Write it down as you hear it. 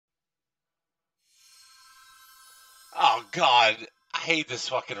Oh God, I hate this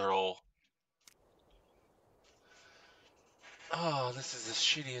fucking roll. Oh, this is the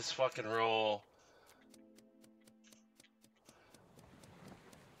shittiest fucking roll.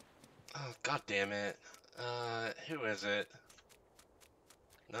 Oh, God damn it. Who is it?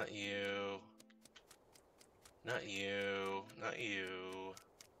 Not you. Not you. Not you.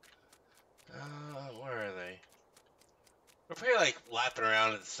 Where are they? We're probably like lapping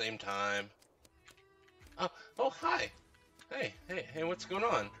around at the same time. Oh, hi. Hey, what's going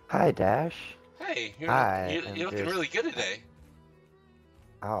on? Hi, Dash. Hey, Hi, you're looking really good today.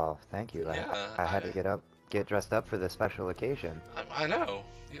 Oh, thank you. Yeah, I had to get dressed up for this special occasion. I know.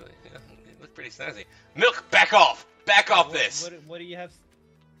 You look pretty snazzy. Milk, back off! Back off this! What do you have?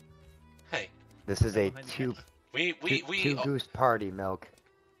 Hey. This is a two goose party, Milk.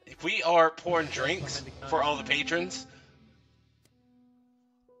 We are pouring drinks for all the patrons.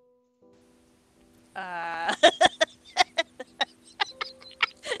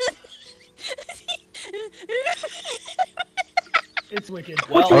 It's wicked.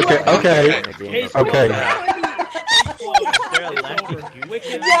 Well, okay.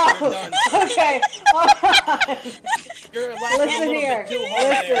 Wicked. Yo, okay. Listen here.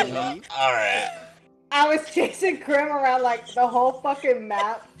 Listen. Alright. I was chasing Krim around like the whole fucking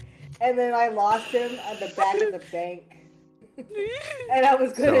map, and then I lost him at the back of the bank. And I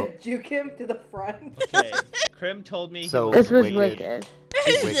was gonna juke him to the front. Okay. Krim told me. So this was wicked.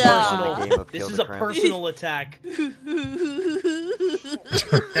 This is a personal attack. This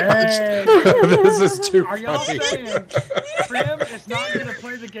is too Are y'all funny. saying Krim is not gonna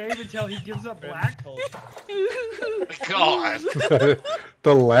play the game until he gives up black? God.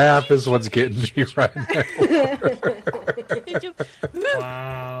 The laugh is what's getting me right now.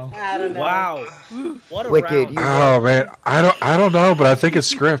 Wow. I don't know. Wow. What a Wicked. round. Oh man, I don't know, but I think it's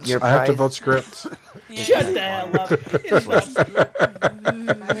script. I have to vote script. Shut the hell up. It's not script.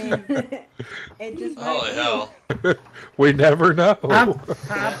 I mean, it just Holy hell. We never know.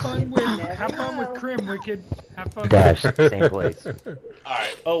 Have fun with Krim, Wicked. Have fun. Dash, same place.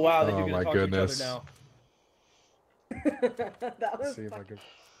 Alright. Oh wow, they're Oh, gonna my talk goodness. to each other that was See if I can.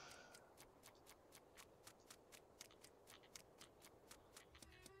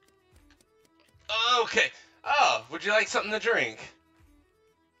 Okay. Oh, would you like something to drink?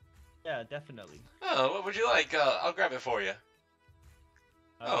 now. Yeah, definitely. Oh, what would you like? I'll grab it for you.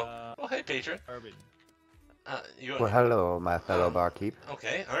 Well, hey, patron. Urban. You Well, hello, my fellow barkeep.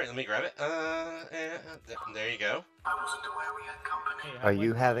 Okay, alright, let me grab it. There you go. Hey, Are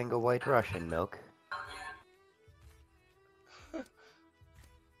you having a white Russian, Milk?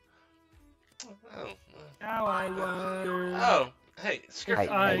 Now I wonder. Oh, hey,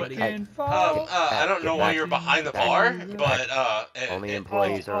 script. I can fall. I don't know why you're behind the bar, but Only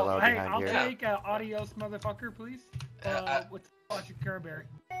employees are allowed hey, behind I'll here. take adios, motherfucker, please. With Splotchy Carberry.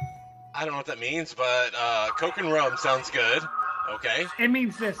 I don't know what that means, but Coke and rum sounds good. Okay. It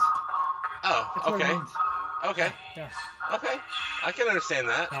means this. Oh, That's what it okay. means. Okay. Yeah. Okay. I can understand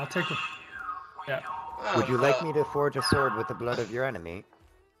that. I'll take it. Yeah. Would you like me to forge a sword with the blood of your enemy?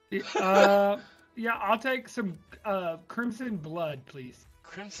 Yeah, I'll take some crimson blood, please.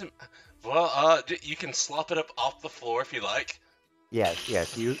 Crimson. Well, you can slop it up off the floor if you like. Yes.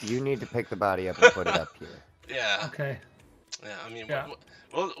 You need to pick the body up and put it up here. Yeah. Okay. Yeah. I mean, Yeah.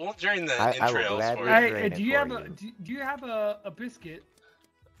 we'll join the I will entrails gladly- for you. Hey, drain do it you for have you. do you have a biscuit?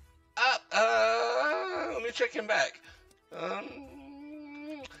 Let me check him back.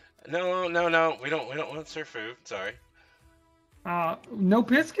 No. We don't want to serve food. Sorry. No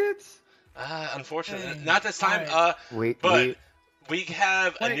biscuits? Unfortunately, Dang. not this time. We We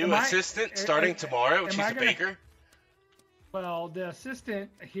have a Wait, new assistant starting tomorrow. She's a baker. Well, the assistant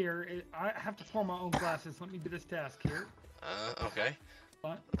here, I have to pour my own glasses. Let me do this task here. Okay.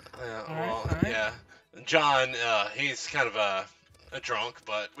 What? Well, alright. yeah. John, he's kind of a drunk,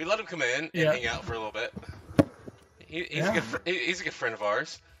 but we let him come in and hang out for a little bit. He's a good friend of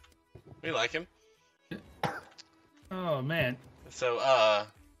ours. We like him. Oh man. So,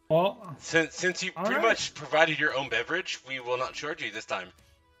 Well, since you pretty much provided your own beverage, we will not charge you this time.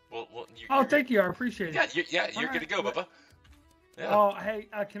 thank you. I appreciate it. You're good to go, Bubba. Yeah. Oh, hey,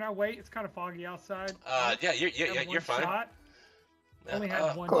 can I wait? It's kind of foggy outside. You're fine. Shot. Only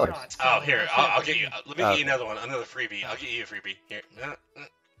have one course. shot. Oh, so here, that's I'll it. get you. Let me get you another one, another freebie. I'll get you a freebie. Here.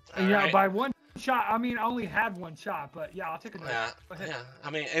 All Yeah, right. by one shot. I mean, I only had one shot, but yeah, I'll take another. Yeah. I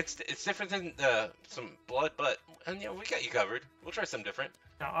mean, it's different than some blood, but we got you covered. We'll try something different.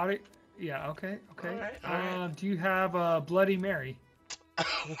 Yeah. Okay. All right. Do you have a Bloody Mary?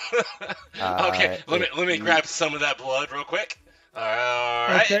 Okay. Let me grab some of that blood real quick. All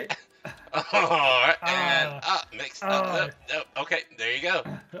right. Okay. Alright, and mix. Okay, there you go.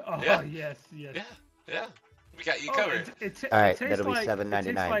 Oh, yes. Yeah. We got you covered. Alright, that'll be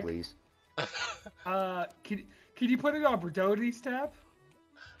 $7.99, please. Can you put it on Bertotti's tab?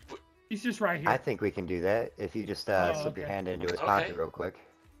 He's just right here. I think we can do that if you just slip your hand into his pocket real quick.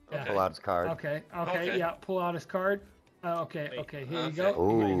 Yeah. Pull out his card. Okay, yeah, pull out his card. Okay, here you go.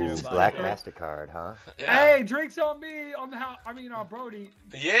 Ooh, Black MasterCard, huh? Yeah. Hey, drinks on me, on the house. I mean, on Brody.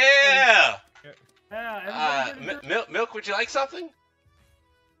 Yeah! Yeah. Milk, would you like something?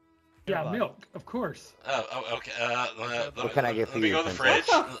 Yeah, milk, of course. Oh, okay. What can I get for you? Let me go to the fridge.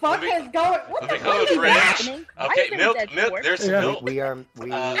 What the fuck is going? What Let me the go to the fuck fridge. Okay, milk. There's some milk. We are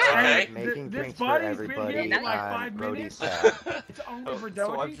okay. making This drinks for body's been everybody here for like 5 on Brody's minutes. tab. It's only for So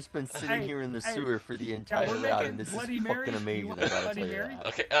Doty. I've just been sitting here in the sewer for the entire we're round, making and this is Bloody fucking Marys. amazing. You I want gotta Bloody tell you Mary? that.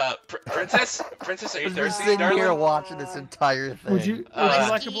 Okay, Princess, are you I've been thirsty, sitting here darling? watching this entire thing. Would you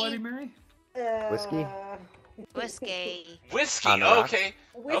like a Bloody Mary? Whiskey? Whiskey. Whiskey, On the rocks? okay.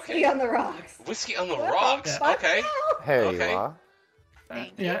 Whiskey on the rocks. Whiskey on the What the rocks, fuck okay. now? Here Okay. you are.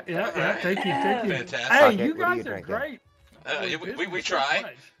 Yeah. Alright. Thank you. Fantastic. Hey, Okay, you what are guys you are drinking? great. We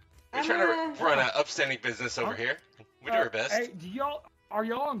try. We try to run an upstanding business over here. We do our best. Hey, are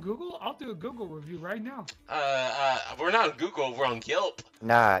y'all on Google? I'll do a Google review right now. We're not on Google, we're on Yelp.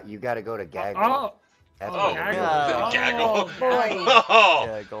 Nah, you gotta go to Gaggle. Oh, That's Oh, what we're Gaggle. doing. Gaggle. Oh, boy. Oh,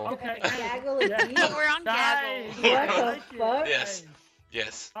 Yeah, go. okay. Gaggle is deep. We're on Nice. Gaggle. What I the like it. fuck? Yes. Hey.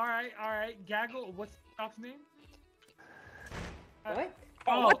 yes. All right. Gaggle. What's the shop's name? What?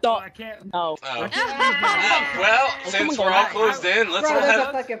 Oh, what the- I can't. No. Oh. I can't Well, Oh, since come we're on. all closed in, let's Bro, all there's a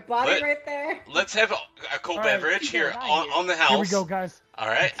have fucking body let- right there. let's have a cold All right, beverage keep it here right on the house. Here we go, guys. All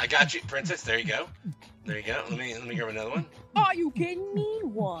right, I got you, Princess. There you go. There you go. Let me grab another one. Are you kidding me?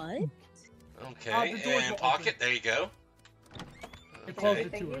 What? Okay, the doors and will pocket. open. There you go. It closed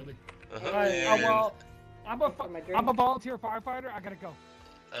Okay. it too early. Uh-huh. All right. and- Well, For my drink. I'm a volunteer firefighter. I gotta go.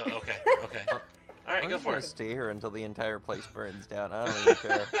 oh, okay. All right, I'm go just for gonna it. stay here until the entire place burns down. I don't even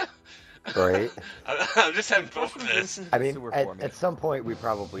care. Great. I'm just having fun with this. I mean, at some point we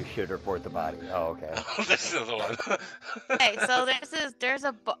probably should report the body. Oh, okay. There's another one. Okay, so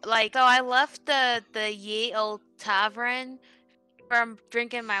so I left the ye old tavern from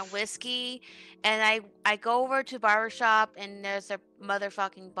drinking my whiskey, and I go over to barbershop, and there's a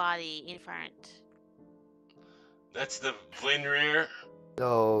motherfucking body in front. That's the Vlinrear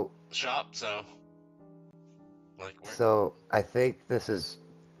So, shop, so. Like, where? so I think this is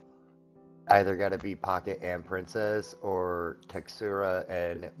either got to be Pocket and Princess or Texura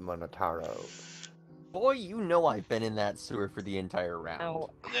and Monotaro. Boy, you know I've been in that sewer for the entire round. No.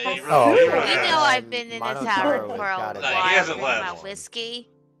 Yeah, you Oh, really- okay. You know I've been in the Monotaro tavern has for a gotta while be- No, he hasn't drinking my left. whiskey.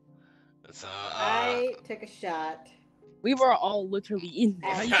 So, I took a shot. We were all literally in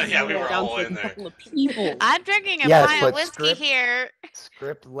there. How you Yeah, we narrow were down all to in a there. couple of people. I'm drinking a Yes, pint but of whiskey script- here.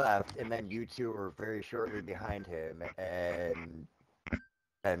 Script left, and then you two were very shortly behind him, and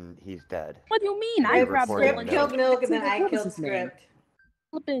he's dead. What do you mean? I grabbed the Script Script one. killed Milk, and then I What was killed his name? Script.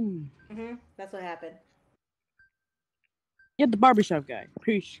 Flippin'. That's what happened. Yeah, the barbershop guy.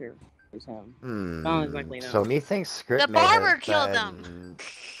 Pretty sure it was him. Not exactly, no. So me thinks Script The may have barber killed been- him.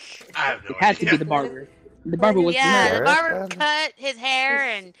 I have no It had to idea. be the barber. The barber was Yeah, Sure. the barber Sheriff, cut his hair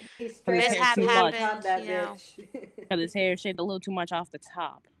and He His straight hair up too caught much. that you know. bitch. got his hair shaved a little too much off the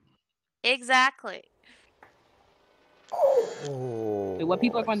top. exactly. Oh, Wait, what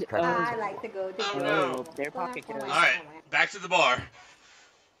people are going to- that's I crazy. like to go to Oh, the no. Their pocket killers. Alright, back to the bar.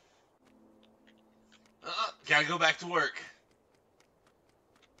 Gotta go back to work.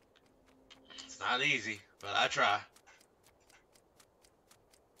 It's not easy, but I try.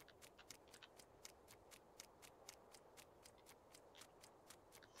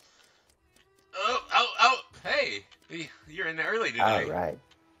 Oh, hey, you're in there early today. All right,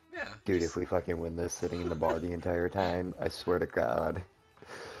 Yeah. dude. If we fucking win this, sitting in the bar the entire time, I swear to God.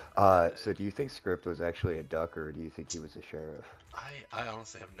 So do you think Script was actually a duck, or do you think he was a sheriff? I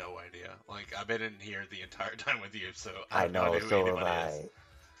honestly have no idea. Like, I've been in here the entire time with you, so I have no know, idea who so have anyone I. is.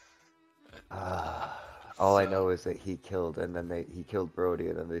 All I So- know is that he killed, and then he killed Brody,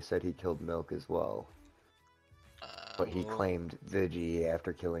 and then they said he killed Milk as well. But he well, claimed Vigi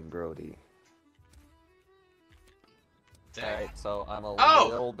after killing Brody. dang. Alright, so I'm a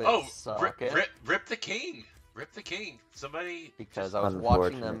little bit rip socket the king. Rip the king. Somebody. because I was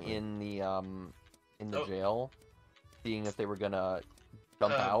watching them Unfortunately. in the Oh. jail, seeing if they were gonna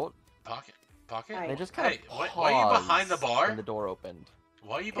jump out. Pocket. Hey. And they just kind Hey, of why are you behind the bar? and the door opened.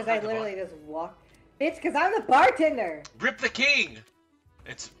 Why are you Because behind I the bar? literally just walked. Bitch, because I'm the bartender. Rip the king.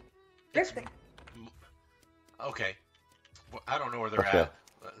 It's. Rip the... Okay. Well, I don't know where they're Okay. at.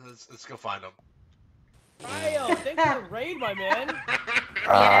 Let's go find him. Ryo, thanks for the raid, my man.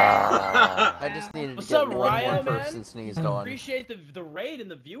 I just needed What's to get up, one Ryo, more man? person sneezed on. Appreciate the raid and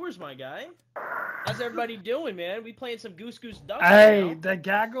the viewers, my guy. How's everybody doing, man? We playing some Goose Goose Duck. Hey, Right the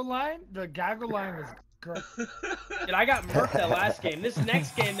gaggle line was great. Dude, I got murked that last game. This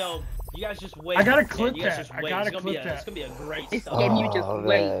next game, though, you guys just wait. I gotta man. clip You guys that. just I wait. gotta It's clip that. It's gonna be a great This stuff. game, you just Oh,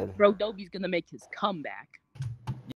 wait. man. Bro, Dobie's gonna make his comeback.